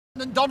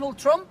than Donald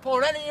Trump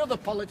or any other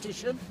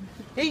politician.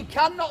 He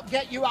cannot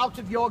get you out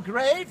of your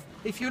grave.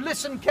 If you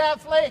listen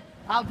carefully,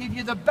 I'll give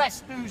you the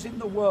best news in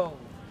the world,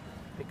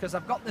 because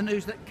I've got the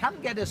news that can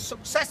get us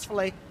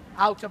successfully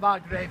out of our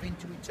grave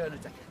into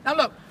eternity. Now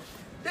look,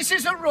 this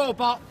is a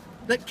robot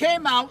that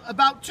came out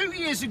about 2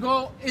 years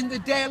ago in the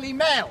Daily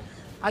Mail.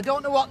 I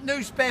don't know what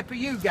newspaper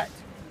you get.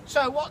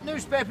 So what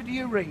newspaper do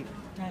you read?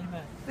 Daily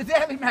Mail. The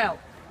Daily Mail.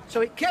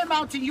 So it came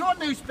out in your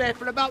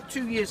newspaper about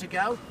 2 years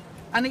ago,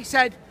 and it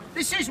said,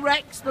 this is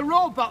Rex the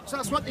robot.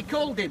 That's what they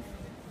called him.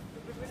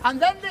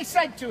 And then they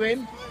said to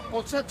him,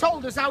 or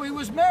told us how he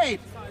was made.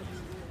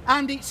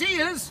 And its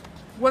ears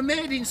were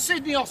made in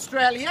Sydney,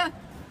 Australia.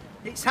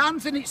 Its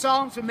hands and its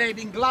arms were made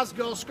in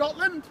Glasgow,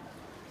 Scotland.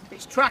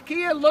 Its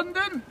trachea,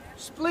 London.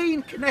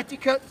 Spleen,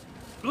 Connecticut.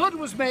 Blood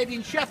was made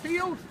in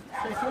Sheffield.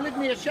 So if you live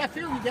near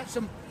Sheffield, you get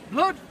some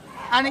blood.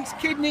 And its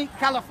kidney,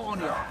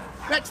 California.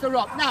 Rex the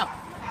Rock. Now,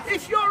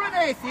 if you're an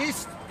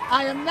atheist,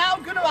 I am now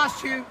going to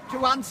ask you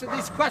to answer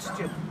this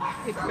question.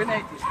 If you're an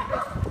atheist.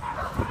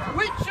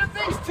 Which of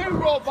these two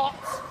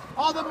robots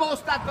are the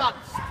most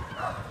advanced?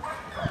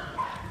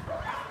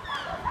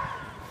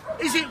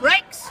 Is it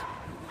Rex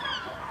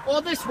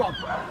or this one?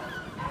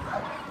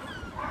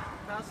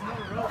 That's not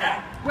a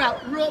robot.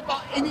 Well,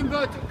 robot in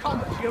inverted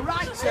commas. You're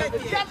right, sir. The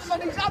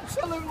gentleman is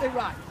absolutely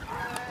right.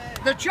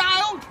 The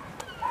child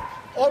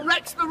or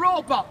Rex the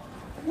robot?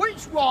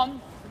 Which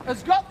one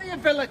has got the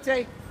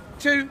ability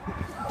to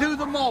do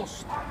the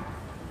most?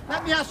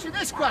 Let me ask you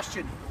this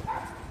question.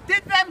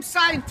 Did them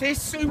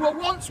scientists who were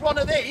once one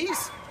of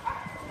these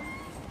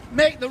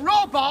make the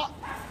robot,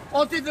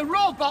 or did the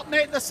robot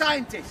make the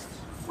scientists?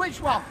 Which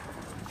one?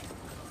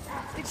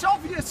 It's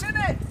obvious, isn't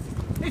it?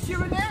 If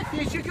you're an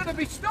atheist, you're going to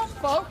be stumped,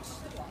 folks.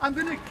 I'm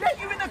going to get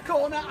you in a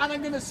corner and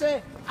I'm going to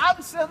say,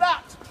 answer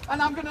that.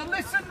 And I'm going to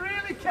listen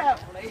really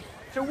carefully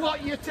to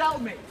what you tell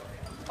me.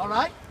 All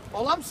right?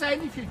 All I'm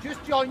saying, if you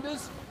just joined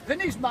us,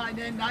 Vinnys my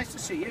name, nice to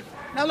see you.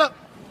 Now look,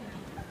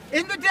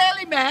 in the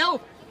Daily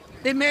Mail,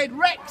 they made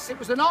Rex. It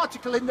was an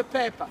article in the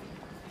paper.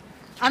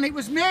 And it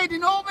was made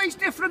in all these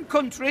different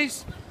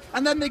countries,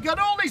 and then they got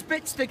all these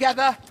bits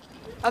together,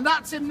 and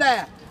that's him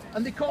there.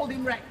 And they called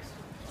him Rex.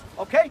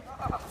 Okay?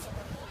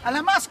 And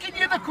I'm asking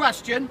you the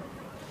question,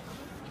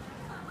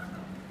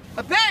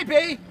 a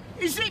baby,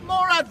 is it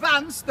more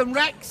advanced than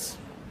Rex?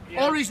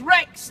 Yeah. Or is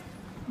Rex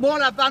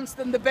more advanced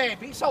than the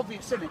baby? It's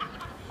obvious, isn't it?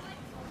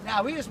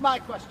 Now, here's my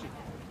question.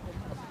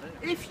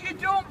 If you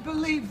don't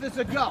believe there's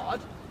a God,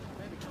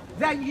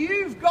 then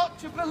you've got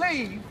to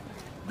believe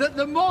that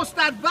the most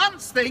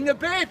advanced thing, a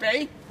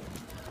baby,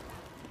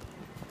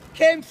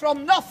 came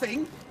from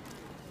nothing,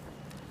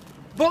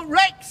 but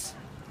Rex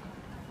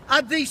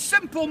had these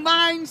simple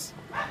minds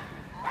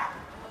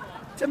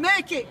to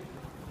make it.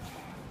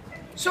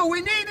 So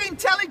we need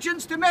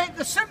intelligence to make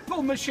the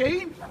simple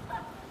machine.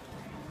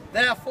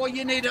 Therefore,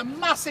 you need a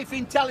massive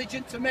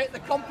intelligence to make the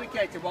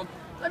complicated one.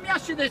 Let me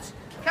ask you this.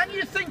 Can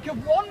you think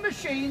of one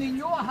machine in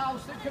your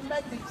house that can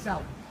mend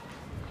itself?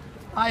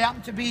 I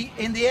happen to be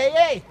in the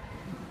AA,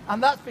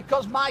 and that's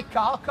because my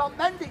car can't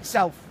mend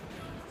itself.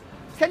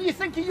 Can you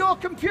think of your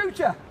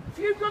computer? If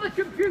you've got a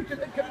computer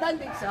that can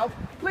mend itself,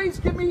 please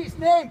give me its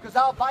name, because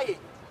I'll buy it.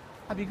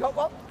 Have you got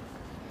one?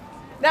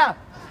 Now,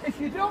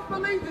 if you don't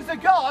believe there's a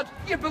God,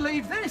 you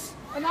believe this,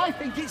 and I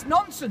think it's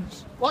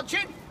nonsense. Watch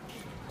it.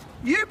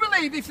 You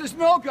believe if there's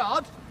no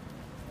God,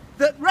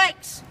 that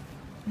Rex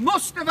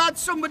must have had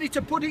somebody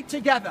to put it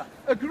together.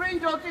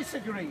 Agreed or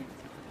disagreed?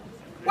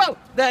 Well,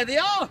 there they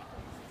are.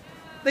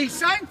 These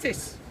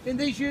scientists in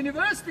these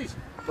universities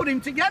put him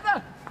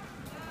together.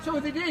 So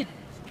they did.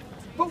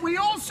 But we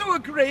also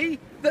agree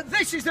that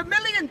this is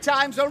 1,000,000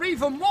 times or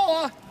even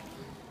more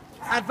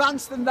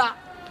advanced than that.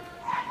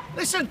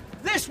 Listen,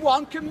 this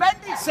one can mend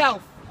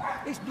itself.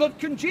 Its blood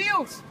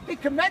congeals.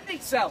 It can mend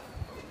itself.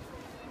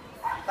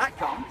 That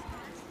can't.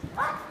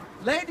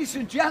 Ladies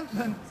and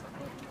gentlemen,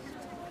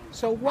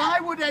 so why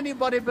would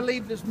anybody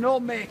believe there's no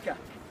maker?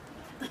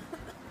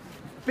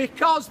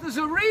 Because there's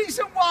a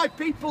reason why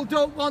people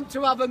don't want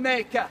to have a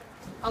maker.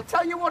 I'll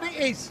tell you what it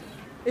is.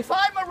 If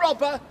I'm a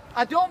robber,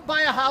 I don't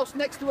buy a house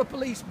next to a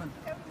policeman.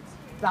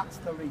 That's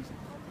the reason.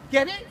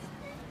 Get it?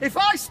 If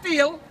I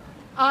steal,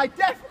 I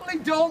definitely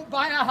don't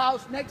buy a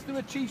house next to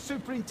a chief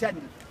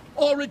superintendent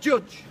or a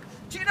judge.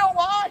 Do you know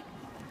why?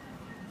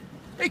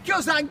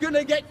 Because I'm going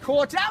to get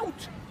caught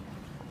out.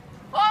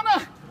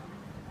 Honor.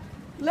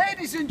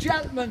 Ladies and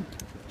gentlemen,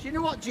 do you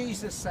know what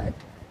Jesus said?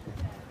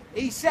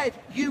 He said,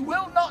 you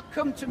will not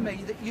come to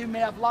me that you may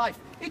have life.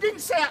 He didn't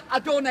say, I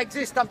don't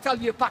exist, I'm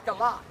telling you a pack of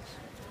lies.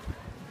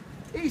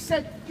 He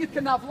said, you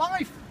can have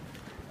life.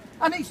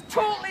 And it's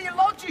totally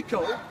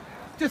illogical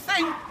to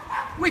think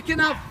we can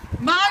have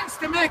minds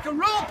to make a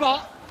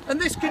robot and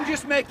this can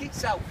just make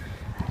itself.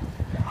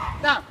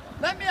 Now,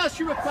 let me ask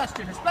you a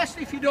question,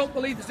 especially if you don't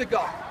believe there's a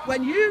God.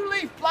 When you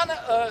leave planet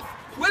Earth,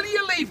 will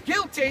you leave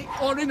guilty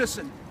or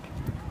innocent?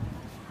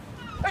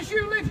 As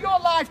you live your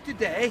life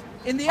today,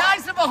 in the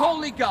eyes of a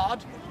holy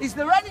God, is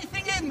there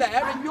anything in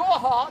there in your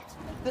heart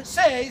that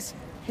says,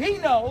 he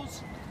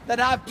knows that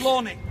I've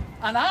blown it,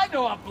 and I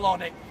know I've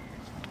blown it?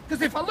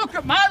 Because if I look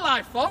at my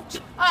life, folks,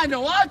 I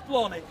know I've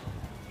blown it.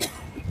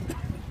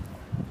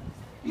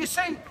 You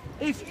see,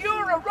 if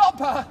you're a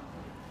robber,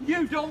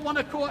 you don't want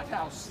a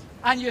courthouse.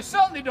 And you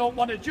certainly don't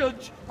want a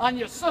judge, and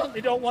you certainly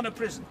don't want a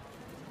prison.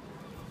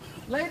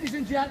 Ladies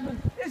and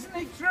gentlemen, isn't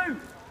it true?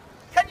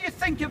 Can you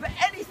think of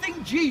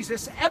anything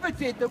Jesus ever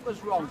did that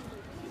was wrong?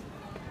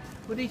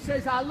 But he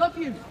says, I love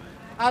you.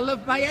 I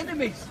love my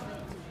enemies.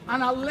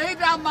 And I'll lay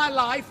down my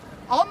life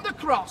on the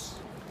cross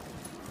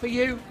for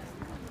you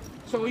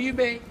so you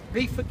may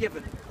be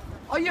forgiven.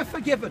 Are you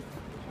forgiven?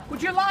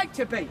 Would you like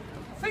to be?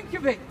 Think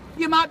of it.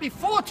 You might be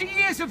 40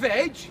 years of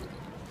age,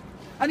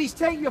 and he's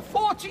taken you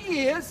 40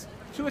 years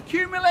to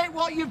accumulate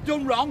what you've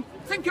done wrong.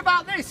 Think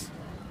about this.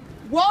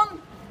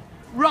 One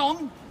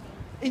wrong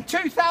in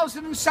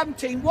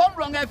 2017, one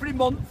wrong every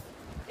month.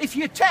 If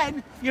you're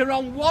 10, you're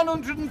on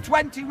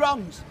 120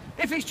 wrongs.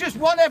 If it's just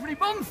one every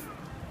month,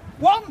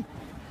 one.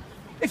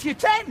 If you're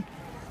 10.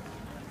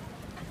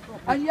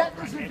 And yet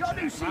there's a God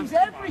who sees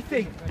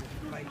everything.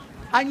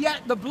 And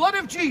yet the blood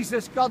of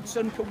Jesus, God's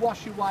Son, can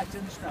wash you white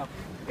in snow.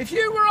 If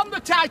you were on the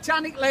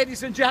Titanic,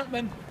 ladies and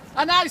gentlemen,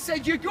 and I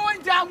said, you're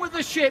going down with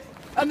the ship,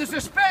 and there's a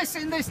space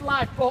in this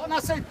lifeboat, and I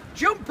said,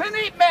 jump in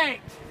it,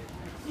 mate.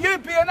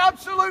 You'd be an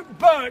absolute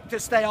bird to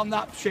stay on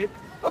that ship.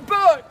 A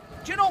bird.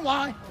 Do you know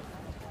why?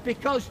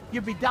 Because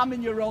you'd be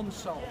damning your own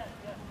soul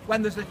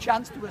when there's a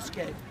chance to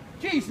escape.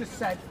 Jesus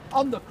said,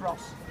 on the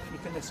cross, you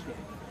can escape.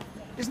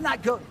 Isn't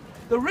that good?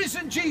 The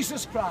risen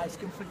Jesus Christ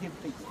can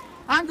forgive people.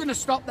 I'm going to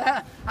stop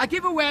there. I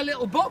give away a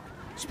little book,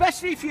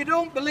 especially if you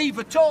don't believe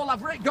at all.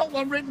 I've got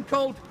one written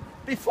called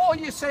Before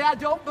You Say I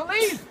Don't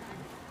Believe.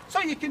 So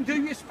you can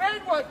do your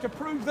spade work to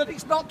prove that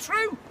it's not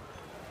true.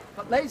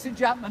 But ladies and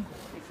gentlemen,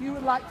 if you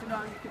would like to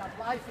know you can have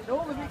life in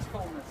all of its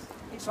fullness,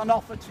 it's on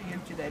offer to you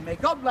today. May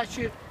God bless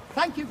you.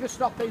 Thank you for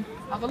stopping.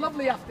 Have a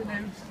lovely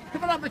afternoon.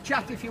 Come and have a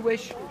chat if you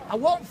wish. I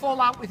won't fall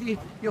out with you.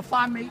 You'll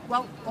find me,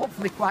 well,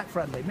 hopefully quite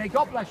friendly. May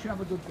God bless you.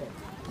 Have a good day.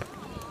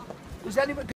 Does anybody...